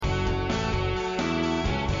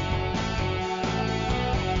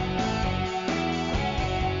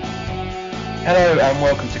Hello and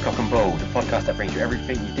welcome to Cock and Ball, the podcast that brings you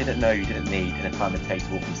everything you didn't know you didn't need in a time it takes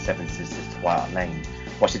to walk from Seven Sisters to White Hart Lane.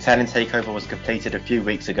 Whilst the Italian takeover was completed a few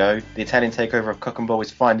weeks ago, the Italian takeover of Cock and Ball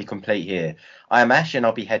is finally complete here. I am Ash and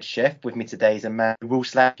I'll be head chef. With me today is a man who will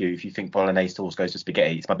slap you if you think bolognese sauce goes to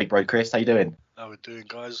spaghetti. It's my big bro Chris. How you doing? How we doing,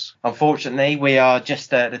 guys? Unfortunately, we are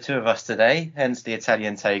just the two of us today, hence the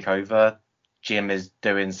Italian takeover. Jim is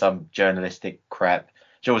doing some journalistic crap.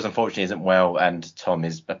 Jules unfortunately isn't well, and Tom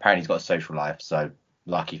is apparently he's got a social life, so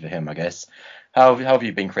lucky for him, I guess. How have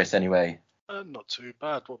you been, Chris? Anyway? Not too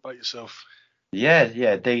bad. What about yourself?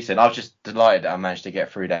 Yeah, decent. I was just delighted that I managed to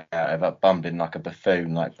get through that without bumbling like a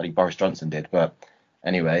buffoon, like bloody Boris Johnson did. But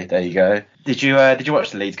anyway, there you go. Did you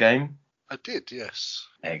watch the Leeds game? I did, yes.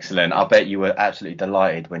 Excellent. I bet you were absolutely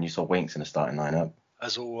delighted when you saw Winks in the starting lineup.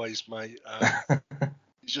 As always, mate.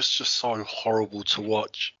 It's just so horrible to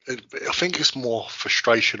watch. I think it's more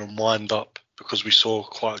frustration and wind up because we saw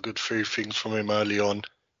quite a good few things from him early on.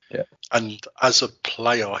 Yeah. And as a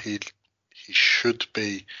player, he should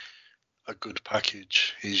be a good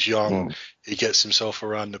package. He's young. He gets himself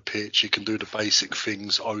around the pitch. He can do the basic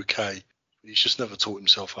things okay. He's just never taught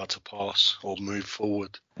himself how to pass or move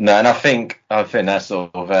forward. No, and I think that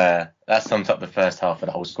sort of that sums up the first half of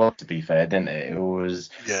the whole squad. To be fair, didn't it? It was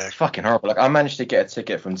fucking horrible. Like I managed to get a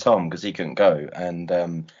ticket from Tom because he couldn't go,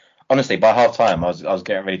 and honestly, by half time, I was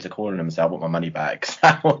getting ready to call him and say I want my money back.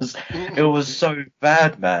 It was so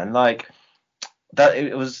bad, man. Like that,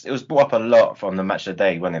 it was brought up a lot from the match of the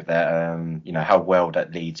day, wasn't it? That how well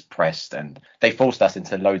that Leeds pressed and they forced us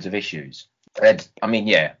into loads of issues. They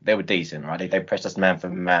were decent, right? They pressed us man for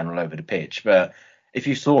man all over the pitch. But if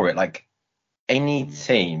you saw it, like any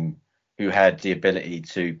team who had the ability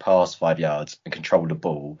to pass 5 yards and control the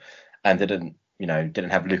ball and didn't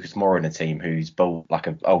have Lucas Moura in the team who's ball like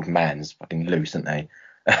an old man's fucking loose, aren't they?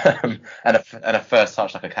 and a first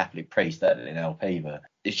touch like a Catholic priest that in El Piva.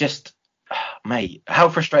 It's just, mate, how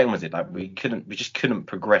frustrating was it? Like we just couldn't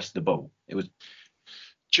progress the ball. It was.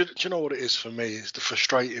 Do you know what it is for me? Is the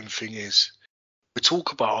frustrating thing is we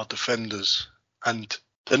talk about our defenders, and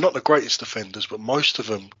they're not the greatest defenders, but most of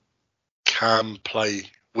them can play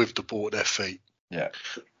with the ball at their feet. Yeah.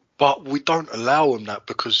 But we don't allow them that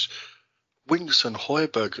because Winks and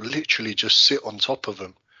Højbjerg literally just sit on top of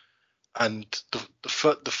them. And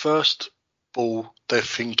the first ball, they're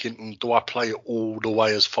thinking, do I play it all the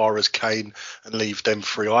way as far as Kane and leave them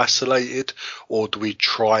three isolated? Or do we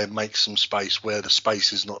try and make some space where the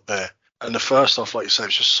space is not there? And the first half, like you say,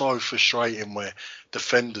 it's just so frustrating where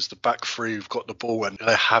defenders, the back three, have got the ball and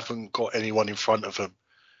they haven't got anyone in front of them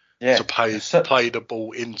to play the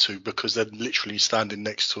ball into because they're literally standing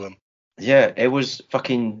next to them. Yeah, Jules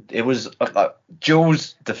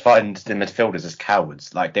defined the midfielders as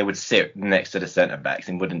cowards. Like they would sit next to the centre backs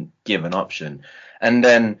and wouldn't give an option. And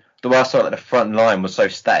then the way I saw the front line was so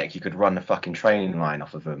static you could run the fucking training line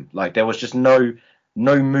off of them. Like there was just no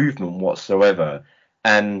movement whatsoever.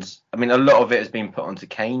 And I mean, a lot of it has been put onto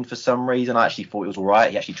Kane for some reason. I actually thought it was all right.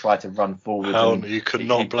 He actually tried to run forward. Hell no, you could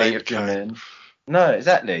not blame Kane. No,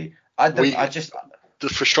 exactly. The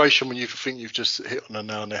frustration when you think you've just hit on a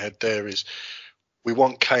nail on the head there is we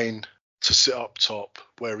want Kane to sit up top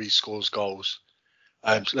where he scores goals.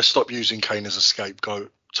 Let's stop using Kane as a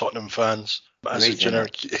scapegoat, Tottenham fans. As a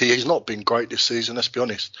generic, he's not been great this season, let's be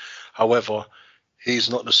honest. However, he's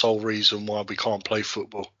not the sole reason why we can't play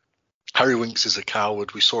football. Harry Winks is a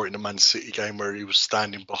coward. We saw it in the Man City game where he was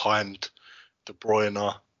standing behind De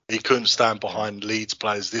Bruyne. He couldn't stand behind Leeds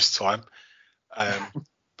players this time,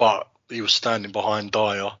 but he was standing behind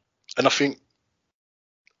Dyer. And I think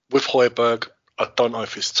with Højbjerg, I don't know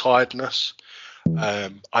if it's tiredness.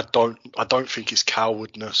 I don't think it's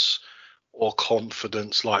cowardness or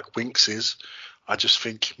confidence like Winks is. I just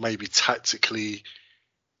think maybe tactically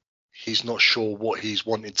he's not sure what he's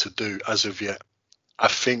wanted to do as of yet. I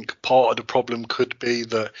think part of the problem could be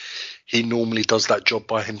that he normally does that job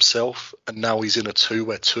by himself, and now he's in a two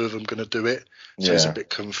where two of them are going to do it. So he's a bit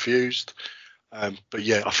confused. But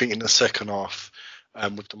yeah, I think in the second half,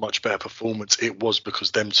 with the much better performance, it was because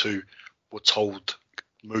them two were told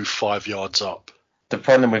move 5 yards up. The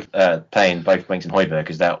problem with playing both Winks and Højbjerg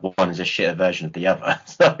is that one is a shitter version of the other.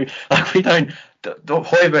 So like we don't.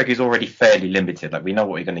 Højbjerg is already fairly limited. Like we know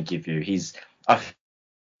what we're going to give you. He's a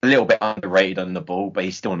little bit underrated on the ball, but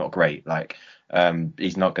he's still not great. Like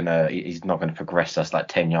he's not gonna progress us like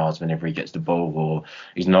 10 yards whenever he gets the ball, or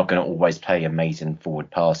he's not gonna always play amazing forward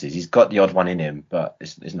passes. He's got the odd one in him, but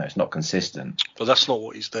it's not consistent. But that's not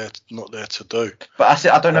what he's not there to do. But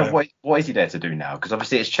I don't know what is he there to do now, because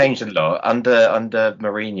obviously it's changed a lot under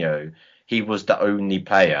Mourinho. He was the only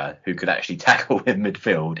player who could actually tackle in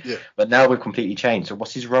midfield, but now we've completely changed. So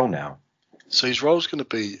what's his role now? So his role's going to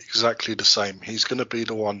be exactly the same. He's going to be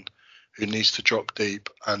the one who needs to drop deep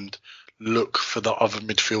and look for the other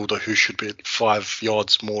midfielder who should be 5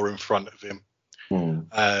 yards more in front of him.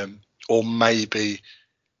 Or maybe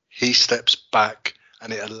he steps back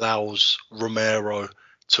and it allows Romero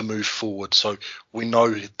to move forward. So we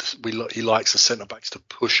know he likes the centre backs to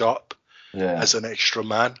push up as an extra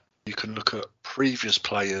man. You can look at previous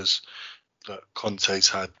players that Conte's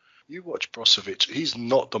had. You watch Brozovic, he's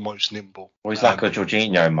not the most nimble. Well, he's like a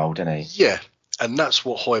Jorginho mould, isn't he? Yeah, and that's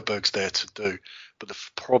what Højbjerg's there to do. But the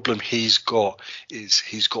problem he's got is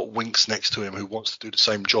he's got Winks next to him who wants to do the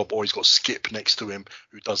same job, or he's got Skip next to him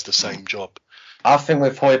who does the same job. I think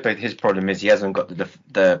with Højbjerg, his problem is he hasn't got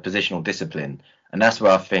the positional discipline. And that's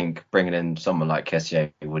where I think bringing in someone like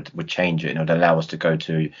Kessié would change it. And it would allow us to go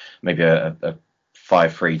to maybe a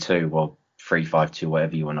 5-3-2 or 3-5-2,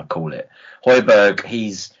 whatever you want to call it.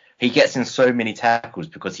 Højbjerg, he gets in so many tackles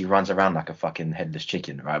because he runs around like a fucking headless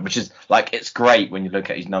chicken, right? Which is like, it's great when you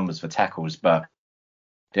look at his numbers for tackles, but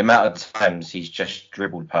the amount of times he's just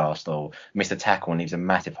dribbled past or missed a tackle and leaves a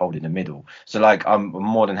massive hole in the middle. So like, I'm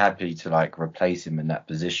more than happy to like replace him in that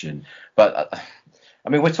position. But I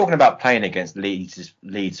mean, we're talking about playing against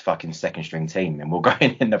Leeds fucking second string team, and we're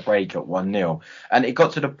going in the break at 1-0. And it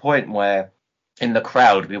got to the point where in the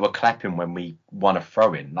crowd, we were clapping when we won a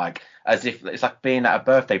throw-in, like as if it's like being at a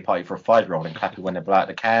birthday party for a 5-year-old and clapping when they blow out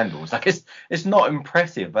the candles. Like it's not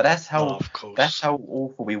impressive, but that's how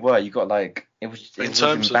awful we were. You got like it was. In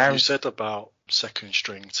terms of you said about second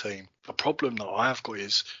string team, the problem that I have got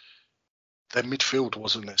is their midfield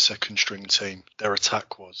wasn't their second string team. Their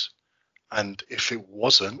attack was, and if it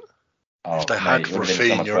wasn't, if they had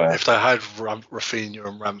Rafinha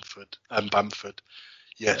and Bamford.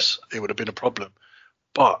 Yes, it would have been a problem.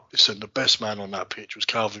 But listen, the best man on that pitch was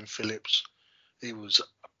Calvin Phillips. He was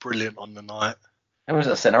brilliant on the night. He was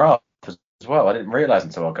at centre half as well. I didn't realise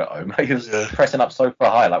until I got home. He was pressing up so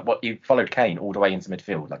far high. Like he followed Kane all the way into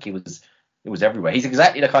midfield. Like it was everywhere. He's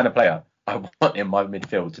exactly the kind of player I want in my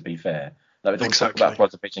midfield, to be fair. Like we talk about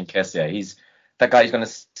Brozovic and Kessié. He's that guy who's going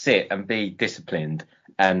to sit and be disciplined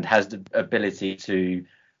and has the ability to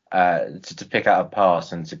pick out a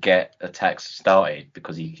pass and to get attacks started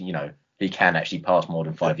because he can actually pass more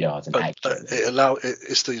than 5 yards. And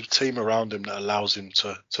it's the team around him that allows him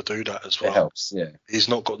to do that as well. It helps, yeah. He's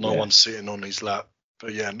not got no one sitting on his lap.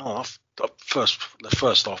 But yeah, no, the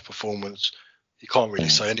first half performance, you can't really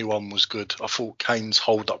say anyone was good. I thought Kane's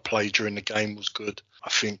hold-up play during the game was good. I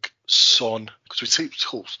think Son, because we keep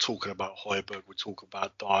talking about Højbjerg, we talk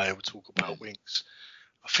about Dyer, we talk about Winks.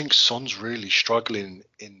 I think Son's really struggling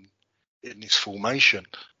in this formation.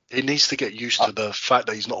 He needs to get used to the fact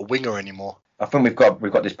that he's not a winger anymore. I think we've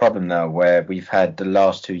got this problem now where we've had the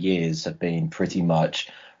last 2 years have been pretty much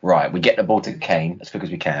right. We get the ball to Kane as quick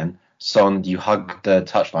as we can. Son, you hug the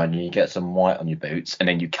touchline, you get some white on your boots, and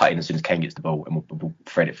then you cut in as soon as Kane gets the ball, and we'll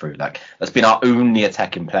thread it through. Like that's been our only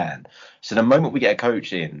attacking plan. So the moment we get a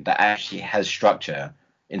coach in that actually has structure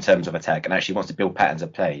in terms of attack and actually wants to build patterns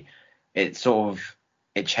of play, it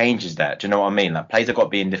changes that. Do you know what I mean? Like players have got to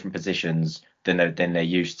be in different positions than they're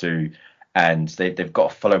used to, and they've got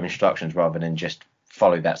to follow instructions rather than just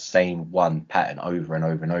follow that same one pattern over and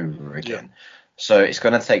over and over again. Yeah. So it's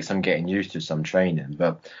going to take some getting used to, some training.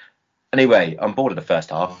 But anyway, I'm bored of the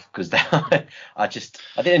first half because I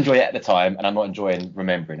didn't enjoy it at the time, and I'm not enjoying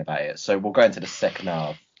remembering about it. So we'll go into the second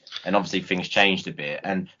half, and obviously things changed a bit.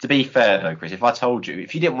 And to be fair though, Chris, if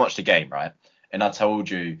you didn't watch the game, right, and I told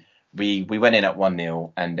you we went in at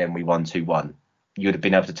 1-0 and then we won 2-1, you would have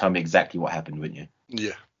been able to tell me exactly what happened, wouldn't you?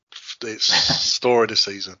 Yeah, it's story of the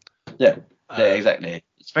season. Yeah, exactly.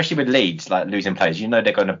 Especially with Leeds, like losing players,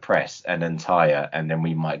 they're going to press and then tire, and then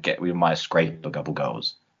we might scrape a couple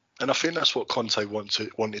goals. And I think that's what Conte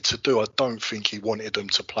wanted to do. I don't think he wanted them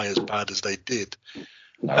to play as bad as they did.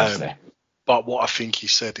 No, but what I think he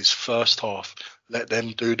said is first half, let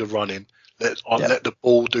them do the running, let the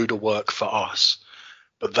ball do the work for us.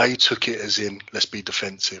 But they took it as in, let's be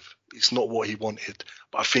defensive. It's not what he wanted.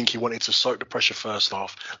 But I think he wanted to soak the pressure first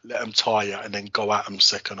half, let them tire, and then go at them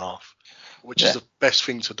second half, which is the best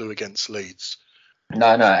thing to do against Leeds. No,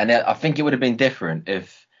 and I think it would have been different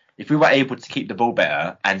if we were able to keep the ball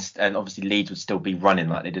better, and obviously Leeds would still be running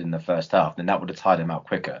like they did in the first half, then that would have tired them out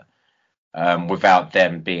quicker. Without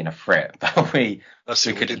them being a threat. But we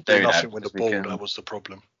couldn't do nothing with the ball. That was the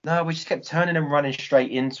problem. No, we just kept turning and running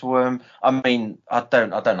straight into them. I mean, I don't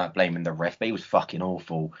like blaming the ref, but he was fucking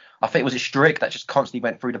awful. I think it was Strick that just constantly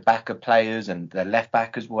went through the back of players and the left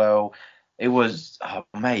back as well. It was,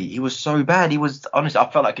 mate, he was so bad. He was, honestly, I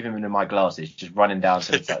felt like giving him my glasses, just running down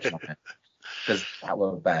to the touchline because that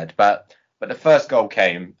was bad. But But the first goal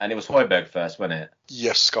came, and it was Højbjerg first, wasn't it?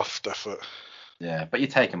 Yes, scuffed effort. Yeah, but you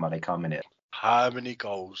take them while they come in it. How many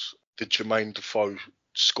goals did Jermaine Defoe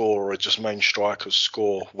score, or just main strikers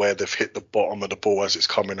score, where they've hit the bottom of the ball as it's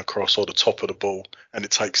coming across, or the top of the ball, and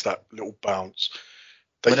it takes that little bounce?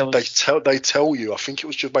 They tell you, I think it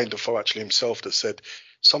was Jermaine Defoe actually himself that said,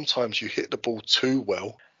 sometimes you hit the ball too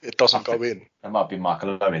well, it doesn't go in. It might be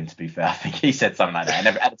Michael Owen, to be fair. I think he said something like that.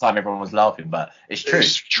 And at the time, everyone was laughing, but it's true.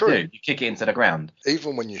 It's true. You kick it into the ground.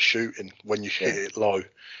 Even when you're shooting, when you hit it low,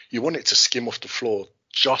 you want it to skim off the floor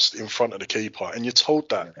just in front of the keeper. And you're told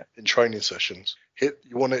that in training sessions. You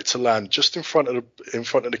want it to land just in front of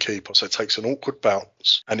the keeper, so it takes an awkward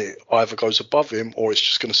bounce, and it either goes above him or it's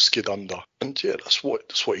just going to skid under. And yeah, that's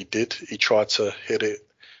what he did. He tried to hit it,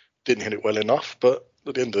 didn't hit it well enough, but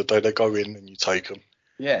at the end of the day, they go in and you take them.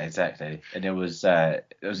 Yeah, exactly. And it was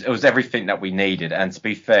everything that we needed. And to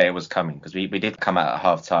be fair, it was coming, because we did come out at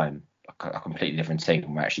half time a completely different team,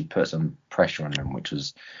 and we actually put some pressure on them, which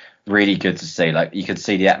was really good to see. Like, you could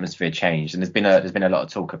see the atmosphere change, and there's been a lot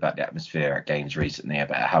of talk about the atmosphere at games recently,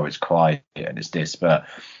 about how it's quiet and it's this. But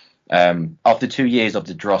after 2 years of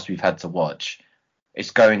the dross we've had to watch,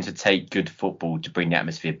 it's going to take good football to bring the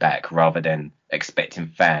atmosphere back, rather than expecting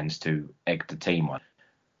fans to egg the team on.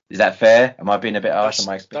 Is that fair? Am I being a bit harsh?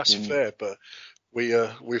 That's fair, but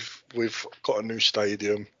we've got a new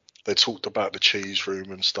stadium. They talked about the cheese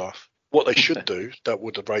room and stuff. What they should do that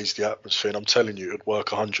would have raised the atmosphere, and I'm telling you, it'd work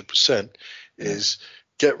 100%, is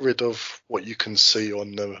get rid of what you can see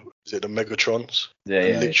on the Megatrons,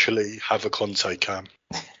 and literally have a Conte cam.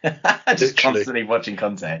 Just constantly watching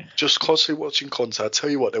Conte. Just constantly watching Conte. I tell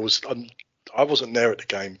you what, I wasn't there at the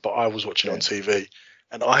game, but I was watching it on TV.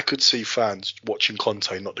 And I could see fans watching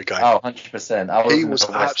Conte, not the game. Oh, 100%. He was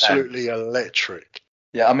absolutely electric.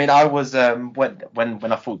 Yeah, I mean, I was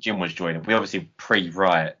when I thought Jim was joining, we obviously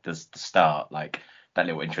pre-riot the start, like that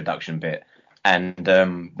little introduction bit. And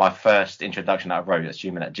my first introduction that I wrote,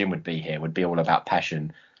 assuming that Jim would be here, would be all about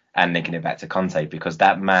passion and linking it back to Conte, because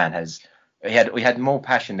that man we had more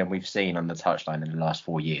passion than we've seen on the touchline in the last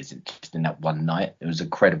 4 years, just in that one night. It was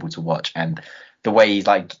incredible to watch. And the way he's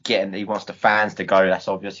like he wants the fans to go, that's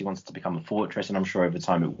obvious. He wants it to become a fortress, and I'm sure over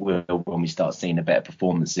time it will, when we start seeing the better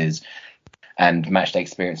performances and match day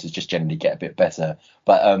experiences just generally get a bit better.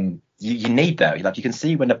 But you need that. Like, you can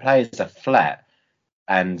see when the players are flat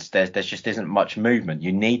and there's just isn't much movement,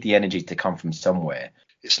 you need the energy to come from somewhere.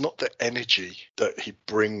 It's not the energy that he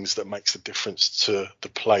brings that makes the difference to the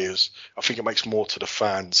players. I think it makes more to the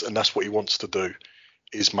fans, and that's what he wants to do,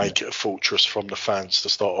 is make it a fortress from the fans to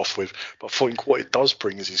start off with. But I think what it does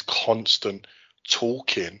bring is his constant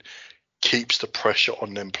talking keeps the pressure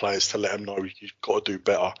on them players to let them know, you've got to do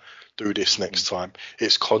better, do this next time.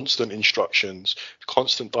 It's constant instructions,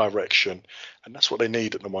 constant direction, and that's what they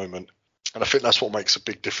need at the moment. And I think that's what makes a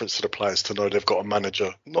big difference to the players, to know they've got a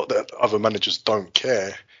manager. Not that other managers don't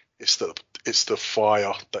care. It's the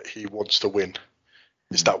fire that he wants to win.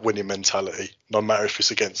 It's that winning mentality. No matter if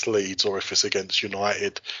it's against Leeds or if it's against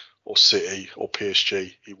United or City or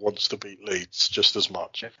PSG, he wants to beat Leeds just as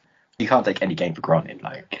much. You can't take any game for granted.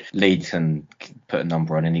 Like, Leeds can put a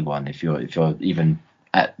number on anyone. If you're even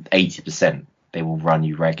at 80%, they will run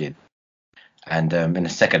you ragged. And in the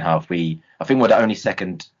second half, I think we're the only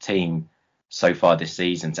second team so far this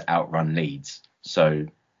season to outrun Leeds. So,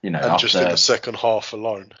 and just in the second half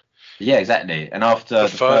alone. Yeah, exactly. And after the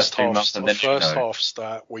first 2 months, the first half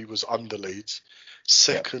stat, we was under Leeds.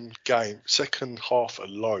 Second half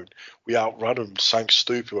alone, we outrun them. Something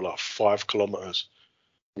stupid, like 5 kilometres.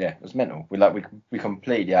 Yeah, it was mental. We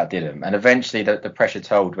completely outdid them. And eventually the pressure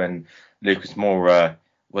told when Lucas Moura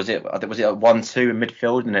was it a 1-2 in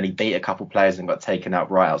midfield, and then he beat a couple players and got taken out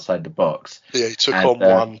right outside the box. Yeah, he took on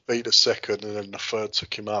one, beat the second, and then the third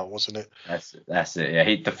took him out, wasn't it? That's it.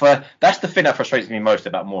 Yeah, that's the thing that frustrates me most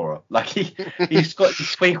about Moura. Like, he's got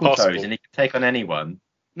his twinkle toes and he can take on anyone.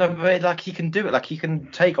 No, but like, he can do it. Like, he can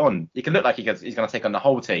look like he's going to take on the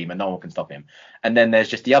whole team and no one can stop him. And then there's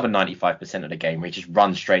just the other 95% of the game where he just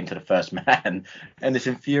runs straight into the first man, and it's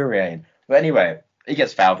infuriating. But anyway, he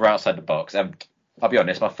gets fouled right outside the box. And I'll be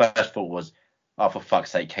honest, my first thought was, oh, for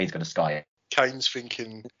fuck's sake, Kane's going to sky it. Kane's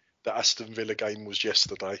thinking the Aston Villa game was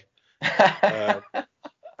yesterday.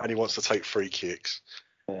 And he wants to take free kicks.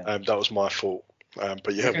 Yeah. That was my fault.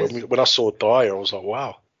 But yeah, when I saw Dyer, I was like,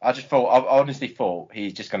 wow. I honestly thought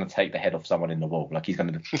he's just going to take the head off someone in the wall. Like, he's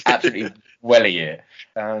going to absolutely welly it.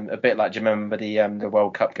 A bit like, do you remember the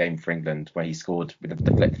World Cup game for England where he scored with a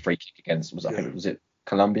deflected free kick against, I think it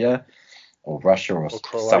Colombia or Russia or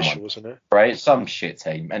Croatia, someone, wasn't it? Right, some shit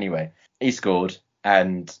team. Anyway, he scored,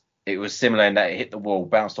 and it was similar in that it hit the wall,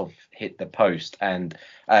 bounced off, hit the post, and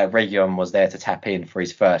Reguilon was there to tap in for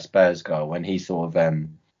his first Spurs goal when he sort of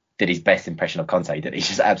did his best impression of Conte. Did he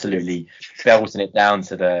just absolutely belting it down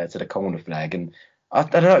to the corner flag? And I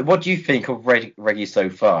don't know, what do you think of Reggie so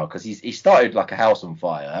far? Because he started like a house on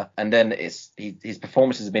fire, and then his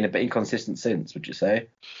performances have been a bit inconsistent since. Would you say?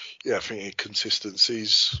 Yeah, I think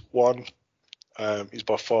inconsistency's one. He's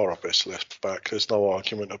by far our best left back. There's no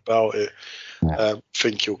argument about it. I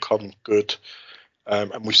think he'll come good.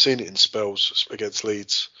 And we've seen it in spells against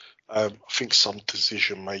Leeds. I think some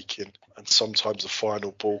decision making and sometimes the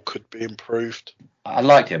final ball could be improved. I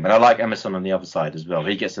like him, and I like Emerson on the other side as well.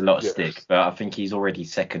 He gets a lot of stick, but I think he's already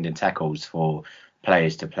second in tackles for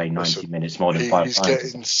players to play 90 minutes more than 5 times. He's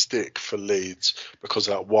getting stick for Leeds because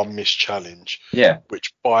of that one missed challenge. Yeah.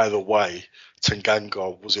 Which, by the way,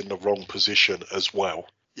 Tanganga was in the wrong position as well.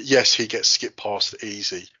 Yes, he gets skipped past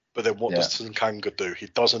easy, but then what does Tanganga do? He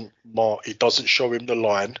doesn't show him the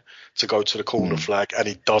line to go to the corner flag, and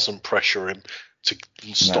he doesn't pressure him to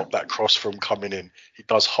stop that cross from coming in. He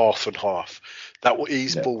does half and half. That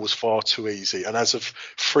ball was far too easy. And as a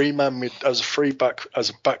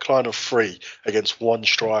back line of 3 against one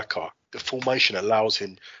striker, the formation allows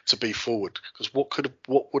him to be forward. Because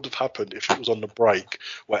what would have happened if it was on the break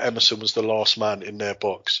where Emerson was the last man in their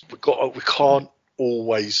box? We can't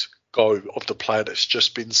always go of the player that's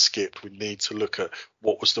just been skipped. We need to look at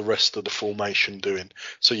what was the rest of the formation doing.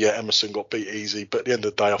 So yeah, Emerson got beat easy, but at the end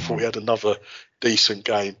of the day, I thought he had another decent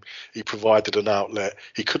game. He provided an outlet.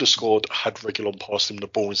 He could have scored had Reguilon passed him the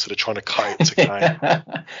ball instead of trying to cut it to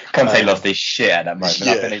Kane. Conte lost his shit at that moment.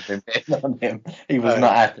 Yeah. I think he's been betting on him. He was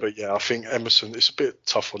not happy. But yeah, I think Emerson, it's a bit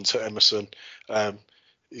tough on to Emerson.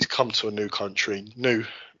 He's come to a new country,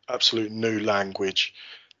 absolute new language.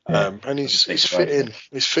 And he's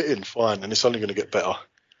fitting fine, and it's only going to get better.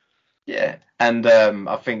 Yeah, and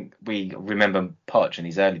I think we remember Poch in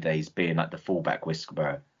his early days being like the fullback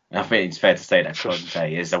whisperer. And I think it's fair to say that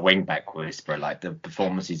Conte is a wingback whisperer. Like the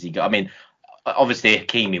performances he got. I mean, obviously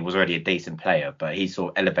Hakimi was already a decent player, but he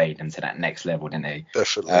sort of elevated him to that next level, didn't he?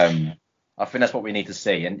 Definitely. I think that's what we need to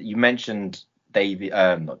see. And you mentioned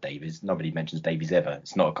not Davies. Nobody mentions Davies ever.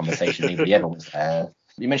 It's not a conversation anybody ever was there.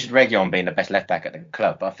 You mentioned Reguilon being the best left back at the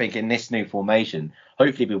club, but I think in this new formation,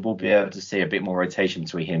 hopefully we will be able to see a bit more rotation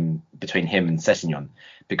between him and Sessegnon,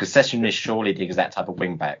 because Sessegnon is surely the exact type of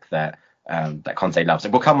wing back that Conte loves.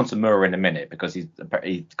 And we'll come on to Moura in a minute because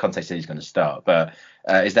Conte said he's going to start. But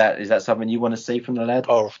is that something you want to see from the lad?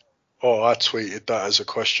 Oh, I tweeted that as a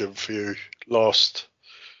question for you last.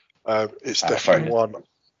 It's definitely one.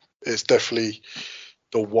 It's definitely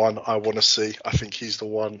the one I want to see. I think he's the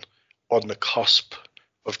one on the cusp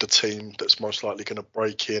of the team that's most likely going to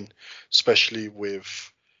break in, especially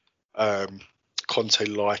with Conte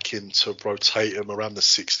liking to rotate him around the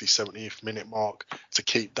 60th, 70th minute mark to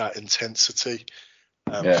keep that intensity.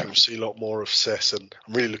 I think we'll see a lot more of Cess, and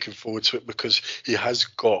I'm really looking forward to it because he has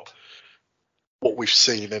got what we've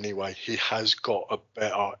seen anyway. He has got a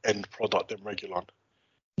better end product than Reguilon.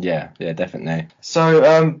 Yeah, definitely.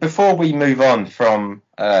 So before we move on from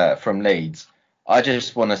Leeds, I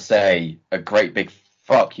just want to say a great big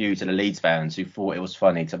fuck you to the Leeds fans who thought it was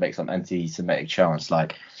funny to make some anti-Semitic chants.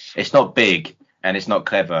 Like, it's not big and it's not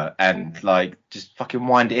clever, and like, just fucking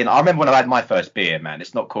wind it in. I remember when I had my first beer, man.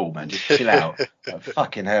 It's not cool, man. Just chill out. Like,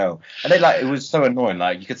 fucking hell. And it was so annoying.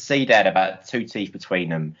 Like, you could see they had about 2 teeth between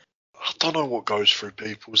them. I don't know what goes through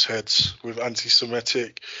people's heads with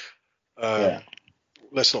anti-Semitic.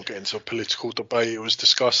 Let's not get into a political debate. It was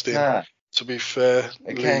disgusting. Nah. To be fair,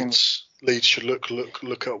 Leeds should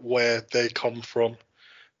look at where they come from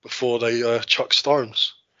before they chuck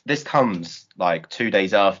stones. This comes like 2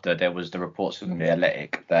 days after there was the reports from the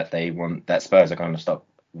Athletic that Spurs are going to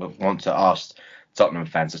want to ask Tottenham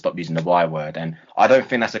fans to stop using the Y word, and I don't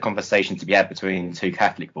think that's a conversation to be had between 2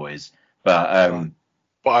 Catholic boys. But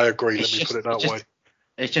I agree. Let me put it that way.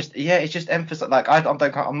 It's just emphasis. Like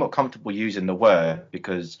I'm not comfortable using the word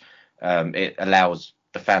because it allows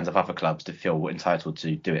the fans of other clubs to feel entitled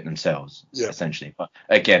to do it themselves, essentially. But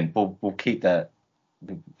again, we'll keep that.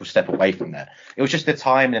 We'll step away from that. It was just the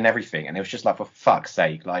time and everything, and it was just like, for fuck's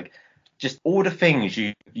sake, like, just all the things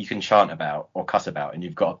you can chant about or cuss about, and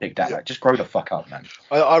you've got to pick that. Like, just grow the fuck up, man.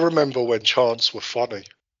 I remember when chants were funny.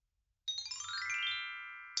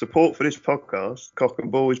 Support for this podcast, Cock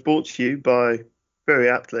and Ball, is brought to you by, very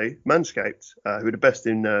aptly, Manscaped, who are the best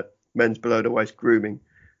in men's below-the-waist grooming,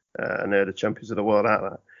 and they're the champions of the world at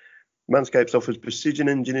that. Manscaped offers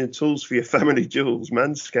precision-engineered tools for your family jewels.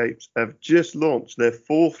 Manscaped have just launched their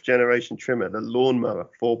 4th generation trimmer, the Lawnmower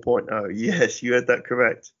 4.0. Yes, you heard that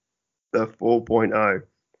correct. The 4.0.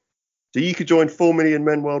 So you could join 4 million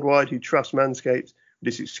men worldwide who trust Manscaped with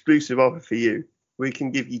this exclusive offer for you. We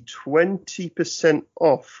can give you 20%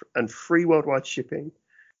 off and free worldwide shipping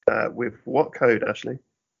with what code, Ashley?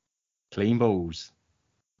 Clean balls.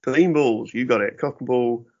 Clean balls. You got it. Cock and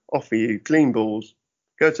ball offer you clean balls.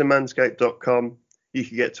 Go to manscaped.com. You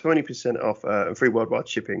can get 20% off and free worldwide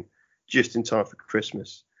shipping just in time for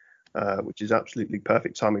Christmas, which is absolutely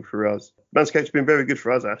perfect timing for us. Manscaped's been very good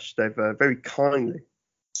for us, Ash. They've very kindly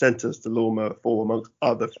sent us the Lawnmower 4, amongst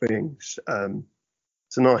other things.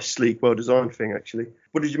 It's a nice, sleek, well-designed thing, actually.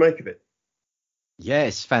 What did you make of it? Yeah,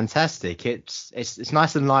 it's fantastic. It's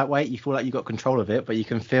nice and lightweight. You feel like you've got control of it, but you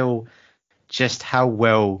can feel just how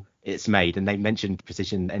well it's made. And they mentioned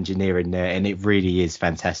precision engineering there, and it really is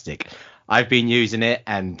fantastic. I've been using it,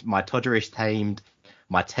 and my todder is tamed,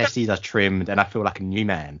 my testes are trimmed, and I feel like a new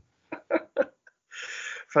man.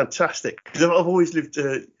 Fantastic. Because I've always lived.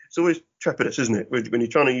 It's always trepidous, isn't it, when you're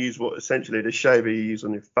trying to use what essentially the shaver you use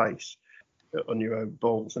on your face, on your own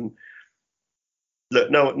balls. And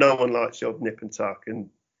look, no one likes the old nip and tuck, and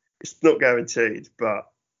it's not guaranteed, but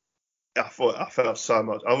I felt so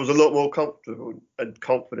much. I was a lot more comfortable and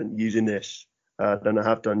confident using this than I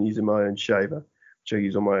have done using my own shaver, which I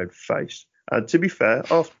use on my own face. And to be fair,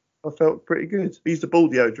 after I felt pretty good. I used a ball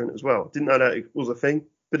deodorant as well. Didn't know that it was a thing,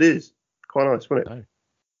 but it is. Quite nice, wasn't it? Oh,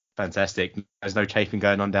 fantastic. There's no chafing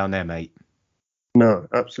going on down there, mate. No,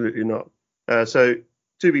 absolutely not. So,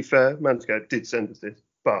 to be fair, Manscaped did send us this,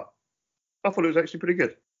 but I thought it was actually pretty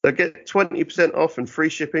good. So get 20% off and free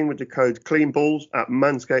shipping with the code CLEANBALLS at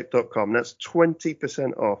manscaped.com. That's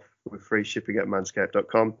 20% off with free shipping at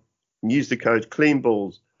manscaped.com. And use the code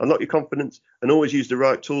CLEANBALLS. Unlock your confidence and always use the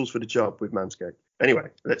right tools for the job with Manscaped. Anyway,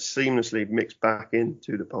 let's seamlessly mix back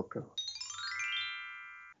into the podcast.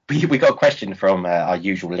 We got a question from our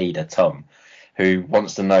usual leader, Tom, who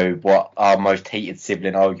wants to know what our most heated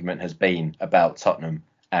sibling argument has been about Tottenham,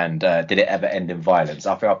 and did it ever end in violence?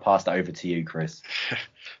 I think I'll pass that over to you, Chris.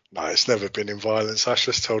 No, it's never been in violence, Ash.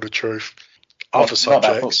 Let's tell the truth. Well, Other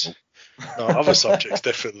subjects. No, other subjects,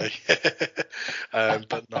 definitely.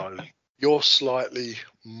 But no, you're slightly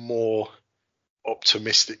more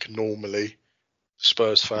optimistic normally,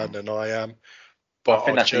 Spurs fan, than I am. But I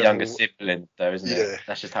think that's the younger sibling, though, isn't it?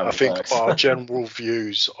 That's just how it works. Our general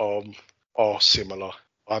views are similar.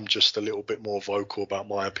 I'm just a little bit more vocal about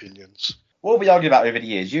my opinions. What we argue about over the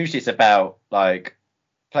years, usually it's about like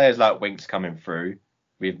players like Winks coming through.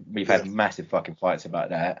 We've had massive fucking fights about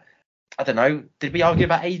that. I don't know. Did we argue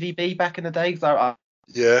about AVB back in the day? I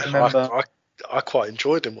remember... I quite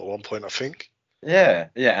enjoyed him at one point, I think. Yeah,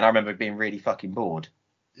 and I remember being really fucking bored.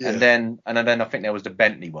 Yeah. And then I think there was the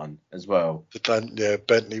Bentley one as well.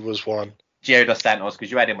 Bentley was one. Gio Dos Santos,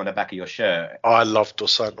 because you had him on the back of your shirt. I loved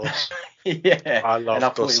Dos Santos. Yeah, I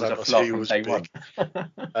loved Dos Santos. He was big.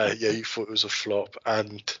 You thought it was a flop.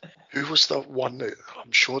 And who was the one that...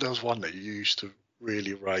 I'm sure there was one that you used to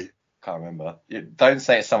really rate. Can't remember. Don't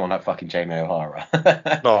say it's someone like fucking Jamie O'Hara.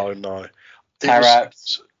 No.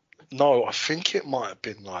 Tarab. No, I think it might have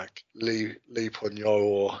been like Lee Ponyo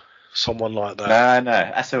or someone like that. No.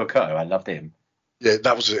 Asuko, I loved him. Yeah,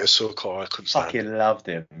 that was it. Asuko, I couldn't stand. Fucking loved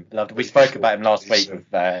him. We spoke about him last week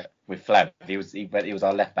with Flav. He was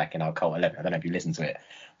our left back in our Cult 11. I don't know if you listened to it,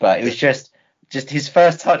 but it was just his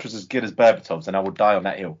first touch was as good as Berbatov's, and I would die on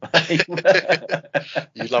that hill.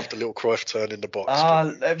 You loved the little Cruyff turn in the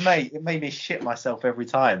box. Mate, it made me shit myself every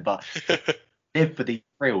time, but live for the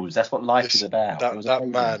thrills. That's what life is about. That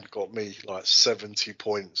man got me like 70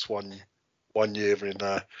 points one year in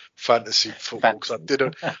fantasy football, because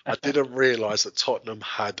I didn't realise that Tottenham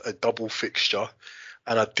had a double fixture,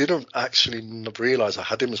 and I didn't actually realise I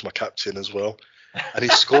had him as my captain as well, and he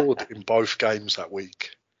scored in both games that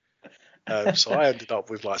week. So I ended up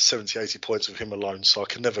with like 70, 80 points of him alone, so I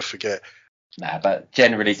can never forget. Nah, but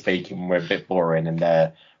generally speaking, we're a bit boring,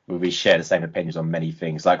 and we share the same opinions on many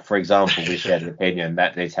things. Like, for example, we share the opinion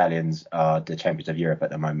that the Italians are the champions of Europe at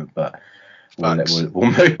the moment, but we'll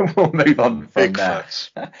move on from that.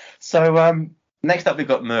 So next up, we've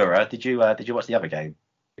got Mura. Did you watch the other game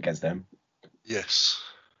against them? Yes.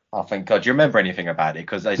 Oh, thank God. Do you remember anything about it?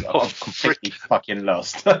 Because I'm completely fucking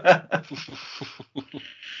lost.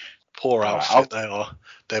 Poor outfit they are.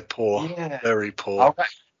 They're poor. Yeah. Very poor.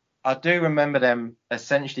 I do remember them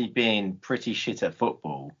essentially being pretty shit at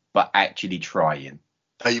football, but actually trying.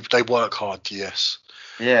 They work hard, yes.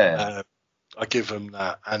 Yeah. I give them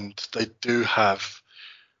that. And they do have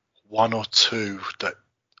one or two that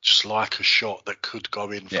just like a shot that could go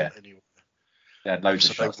in from anywhere. Yeah, loads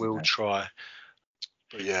of shots. So they will try.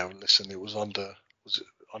 But yeah, listen, was it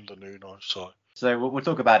under Nuno, so So we'll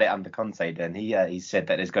talk about it under Conte then. He said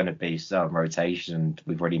that there's going to be some rotation.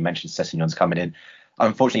 We've already mentioned Sessegnon's coming in.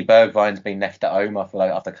 Unfortunately, Bergwijn's been left at home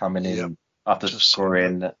after coming in, after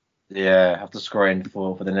scoring for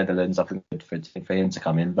the Netherlands. I think it's good for him to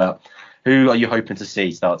come in. But who are you hoping to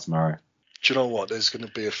see start tomorrow? Do you know what? There's going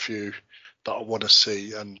to be a few that I want to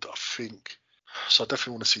see, and I think so. I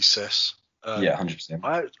definitely want to see Sess. 100%.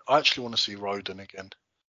 I actually want to see Roden again.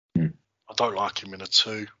 I don't like him in a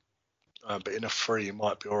 2, but in a 3 he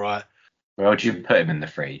might be all right. Where would you put him in the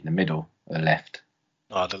 3? In the middle or the left?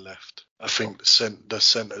 No, the left. I think the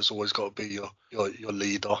centre's always got to be your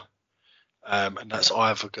leader, and that's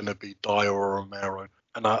either going to be Dyer or Romero.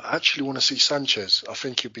 And I actually want to see Sanchez. I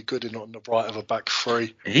think he'd be good in on the right of a back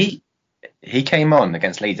 3. He came on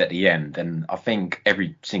against Leeds at the end, and I think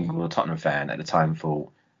every single Tottenham fan at the time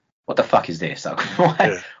thought, what the fuck is this? Like,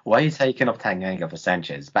 why are you taking off Tanganga for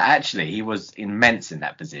Sanchez? But actually, he was immense in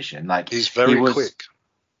that position. Like, he's very quick.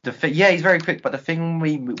 He's very quick. But the thing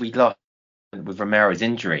we lost with Romero's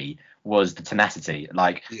injury was the tenacity.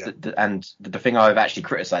 Like, the thing I've actually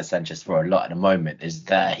criticised Sanchez for a lot at the moment is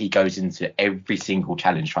that he goes into every single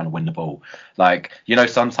challenge trying to win the ball. Like,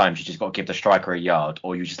 sometimes you just got to give the striker a yard,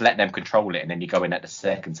 or you just let them control it, and then you go in at the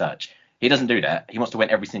second touch. He doesn't do that. He wants to win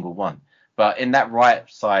every single one. But in that right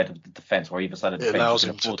side of the defence, or either side of the defence, allows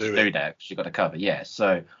him to do that because you've got to cover. Yeah,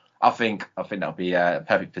 so I think that'll be a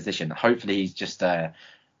perfect position. Hopefully he's just I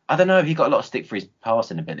don't know if he got a lot of stick for his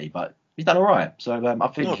passing ability, but he's done all right. So I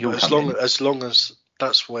think he'll come in. As long as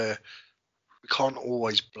that's where we can't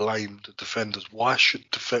always blame the defenders. Why should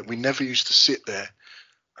we never used to sit there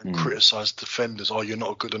and criticise defenders. Oh, you're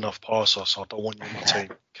not a good enough passer, so I don't want you in my team.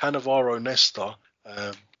 Cannavaro, Nesta,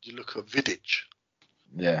 you look at Vidic.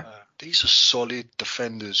 Yeah. These are solid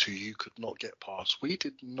defenders who you could not get past. We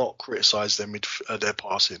did not criticise their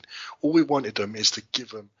passing. All we wanted them is to give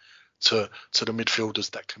them to the midfielders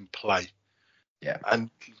that can play. Yeah. And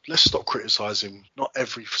let's stop criticising. Not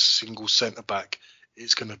every single centre back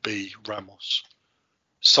is going to be Ramos.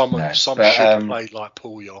 Some should play like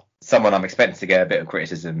Puyol. Someone I'm expecting to get a bit of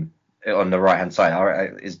criticism on the right hand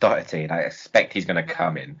side is Doherty, and I expect he's going to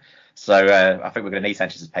come in. So I think we're going to need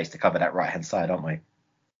Sanchez's pace to cover that right hand side, aren't we?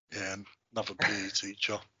 Yeah, another PE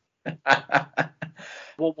teacher.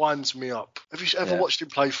 What winds me up? Have you ever watched him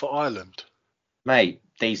play for Ireland? Mate,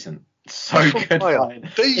 decent. So good.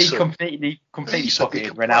 He completely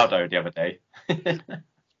pocketed Ronaldo the other day.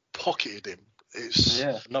 Pocketed him. It's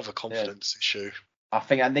another confidence issue. I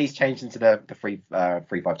think at least changing to the 3-5-2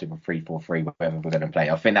 or 3-4-3, whatever we're going to play.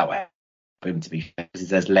 I think that will help him to be fair, because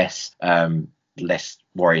there's less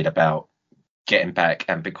worried about getting back,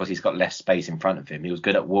 and because he's got less space in front of him. He was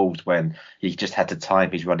good at Wolves when he just had to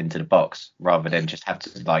time his run into the box rather than just have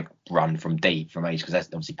to run from deep from age, because that's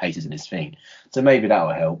obviously pace isn't his thing. So maybe that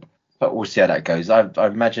will help. But we'll see how that goes. I've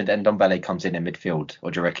imagined Ndombele comes in midfield,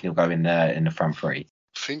 or do you reckon he'll go in the front three?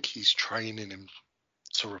 I think he's training him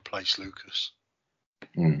to replace Lucas.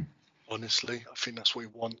 Honestly, I think that's what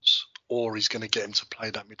he wants. Or he's going to get him to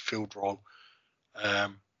play that midfield role.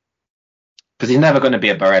 Because he's never going to be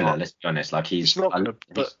a Barella, let's be honest. He's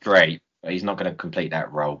great, but he's not going to complete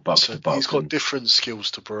that role box to box. He's got different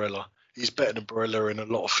skills to Barella. He's better than Barella in a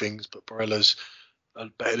lot of things, but Barella's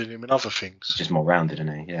better than him in other things. He's just more rounded,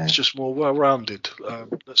 isn't he? Yeah. He's just more well-rounded.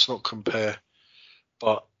 Let's not compare.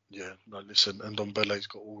 But yeah, no, listen, Ndombele's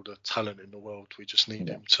got all the talent in the world. We just need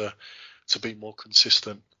him to be more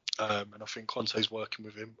consistent. And I think Conte's working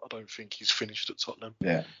with him. I don't think he's finished at Tottenham.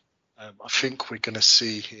 Yeah. I think we're going to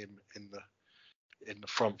see him in the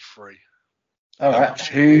front three. All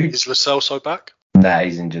right. Is Lo Celso back? Nah,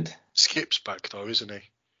 he's injured. Skip's back though, isn't he?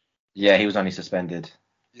 Yeah, he was only suspended.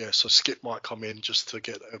 Yeah, so Skip might come in just to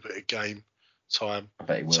get a bit of game time. I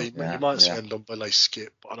bet he will. So you might see Ndombele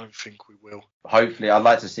skip, but I don't think we will. Hopefully, I'd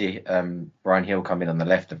like to see Bryan Gil come in on the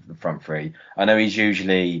left of the front three. I know he's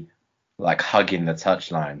usually hugging the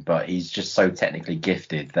touchline, but he's just so technically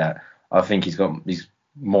gifted that I think he's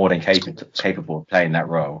more than capable of playing that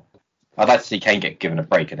role. I'd like to see Kane get given a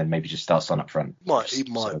break and then maybe just start Son up front. He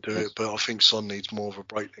might do it, but I think Son needs more of a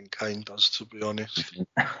break than Kane does, to be honest.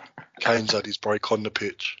 Kane's had his break on the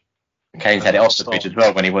pitch. Kane's had it off the pitch as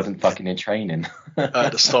well when he wasn't fucking in training.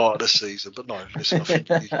 At the start of the season. But no, listen, I think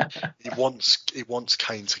he wants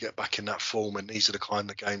Kane to get back in that form, and these are the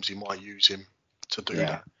kind of games he might use him to do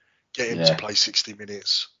that. Get him to play 60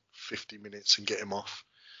 minutes, 50 minutes and get him off.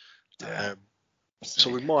 Yeah.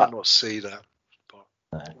 So we might not see that.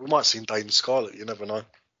 We might see Dane Scarlett, you never know.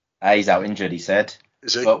 He's out injured, he said.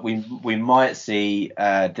 Is he? But we might see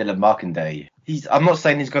Dylan Markanday. I'm not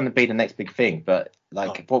saying he's going to be the next big thing, but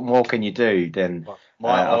like, what more can you do than?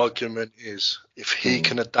 My argument is, if he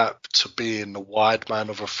can adapt to being the wide man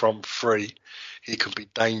of a front three, he can be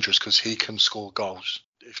dangerous because he can score goals.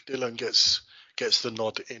 If Dylan gets the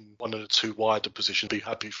nod in one of the two wider positions, be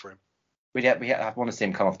happy for him. I want to see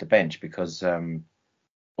him come off the bench because,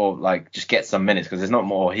 or like just get some minutes because there's not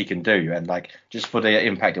more he can do, and like just for the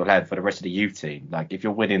impact he'll have for the rest of the youth team. Like if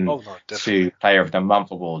you're winning 2 Player of the Month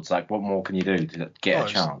awards, like what more can you do to get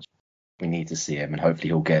a chance? We need to see him, and hopefully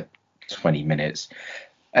he'll get 20 minutes.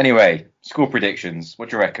 Anyway, score predictions. What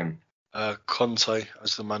do you reckon? Conte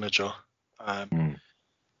as the manager.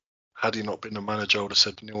 Had he not been the manager, I would have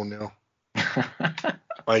said 0-0.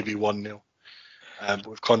 Maybe 1-0. But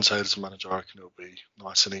with Conte as the manager, I reckon it'll be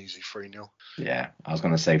nice and easy, 3-0. Yeah, I was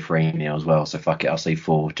going to say 3-0 as well, so fuck it, I'll say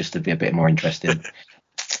 4 just to be a bit more interesting.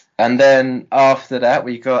 And then after that,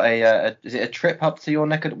 we got is it a trip up to your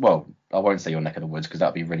neck of the... Well, I won't say your neck of the woods because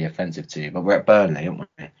that'd be really offensive to you, but we're at Burnley, aren't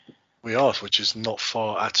we? We are, which is not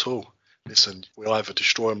far at all. Listen, we'll either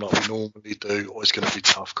destroy them like we normally do, or it's going to be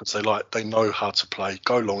tough because they know how to play,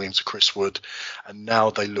 go long into Chris Wood, and now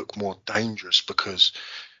they look more dangerous because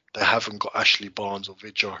they haven't got Ashley Barnes or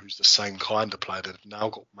Vidya, who's the same kind of player. They've now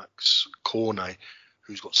got Max Cornet,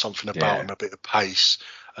 who's got something about him, a bit of pace,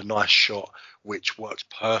 a nice shot, which works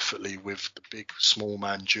perfectly with the big small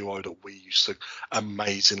man duo that we used to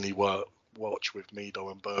amazingly watch with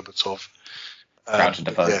Mido and Berbatov. Crouch and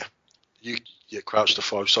Defoe. Crouch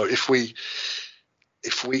Defoe. So if we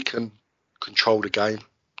can control the game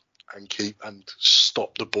and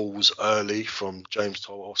stop the balls early from James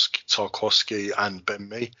Tarkowski and Ben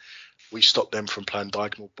Mee, we stop them from playing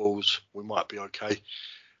diagonal balls, we might be okay.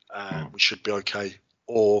 We should be okay.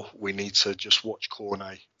 Or we need to just watch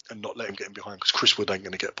Cornet and not let him get in behind because Chris Wood ain't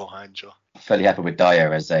going to get behind you. Fairly happy with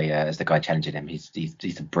Dyer as the guy challenging him. He's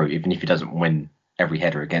a brute. Even if he doesn't win every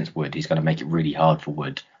header against Wood, he's going to make it really hard for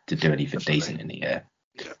Wood to do anything decent in the air.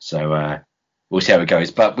 Yeah. So we'll see how it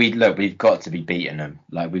goes. But we've got to be beating them.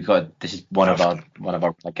 Like this is one of our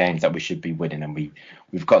games that we should be winning, and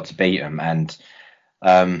we've got to beat them. And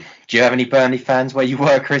do you have any Burnley fans where you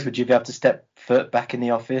were, Chris? Would you be able to step foot back in the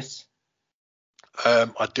office?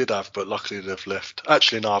 I did have, but luckily they've left.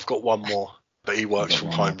 Actually, no, I've got one more, but he works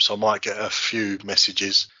from home, so I might get a few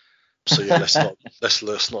messages. So yeah, let's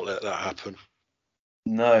not let that happen.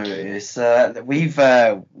 No, it's we've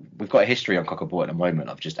got a history on Cockaball at the moment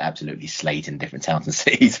of just absolutely slating different towns and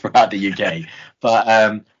cities throughout the UK. But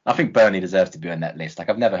I think Burnley deserves to be on that list. Like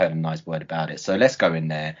I've never heard a nice word about it. So let's go in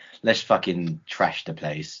there. Let's fucking trash the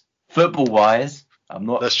place. Football wise, I'm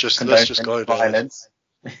not. Let's just go violence.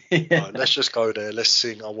 there. Right, let's just go there. Let's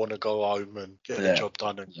sing "I Want to Go Home" and get the job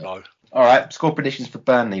done and go. All right, score predictions for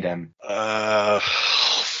Burnley then.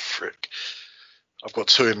 Frick. I've got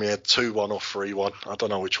 2 in my head, 2-1 or 3-1. I don't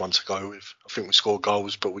know which one to go with. I think we score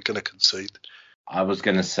goals, but we're going to concede. I was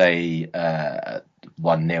going to say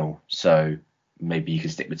 1-0, so maybe you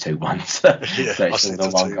can stick with 2-1. So it's still the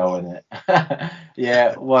one goal in it.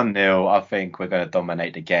 Yeah, 1-0. I think we're going to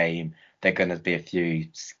dominate the game. There are going to be a few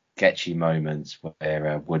sketchy moments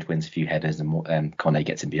where Wood wins a few headers and Conte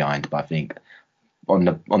gets in behind, but I think on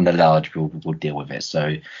the large we'll deal with it.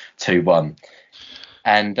 So 2-1.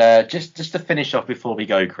 And just to finish off before we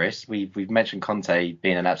go, Chris, we've mentioned Conte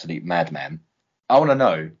being an absolute madman. I want to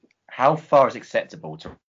know, how far is acceptable to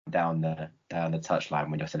run down the touchline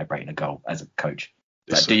when you're celebrating a goal as a coach?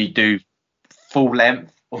 Like, do you do full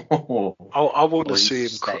length? Or, I want to see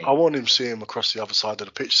him. I want him to see him across the other side of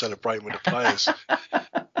the pitch celebrating with the players.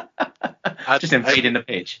 Just invading the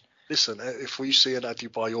pitch. Listen, if we see an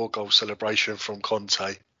Adebayor goal celebration from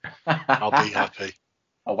Conte, I'll be happy.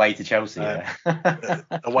 Away to Chelsea.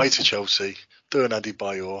 Away to Chelsea. Do an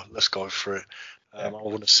Adebayor. Let's go for it. I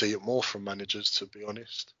want to see it more from managers, to be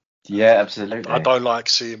honest. Yeah, absolutely. I don't like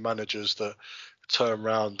seeing managers that turn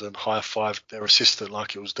around and high five their assistant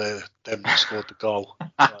like it was them that scored the goal.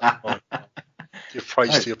 Give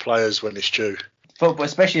praise to your players when it's due. But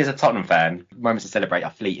especially as a Tottenham fan, moments to celebrate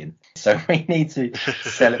are fleeting. So we need to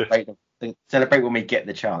celebrate when we get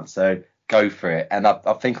the chance. So go for it. And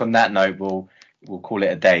I think on that note, we'll call it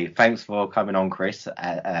a day. Thanks for coming on, Chris,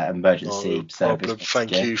 at Emergency Service.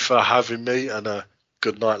 Thank you for having me, and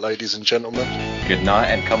good night, ladies and gentlemen. Good night,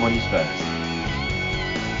 and come on, Spurs.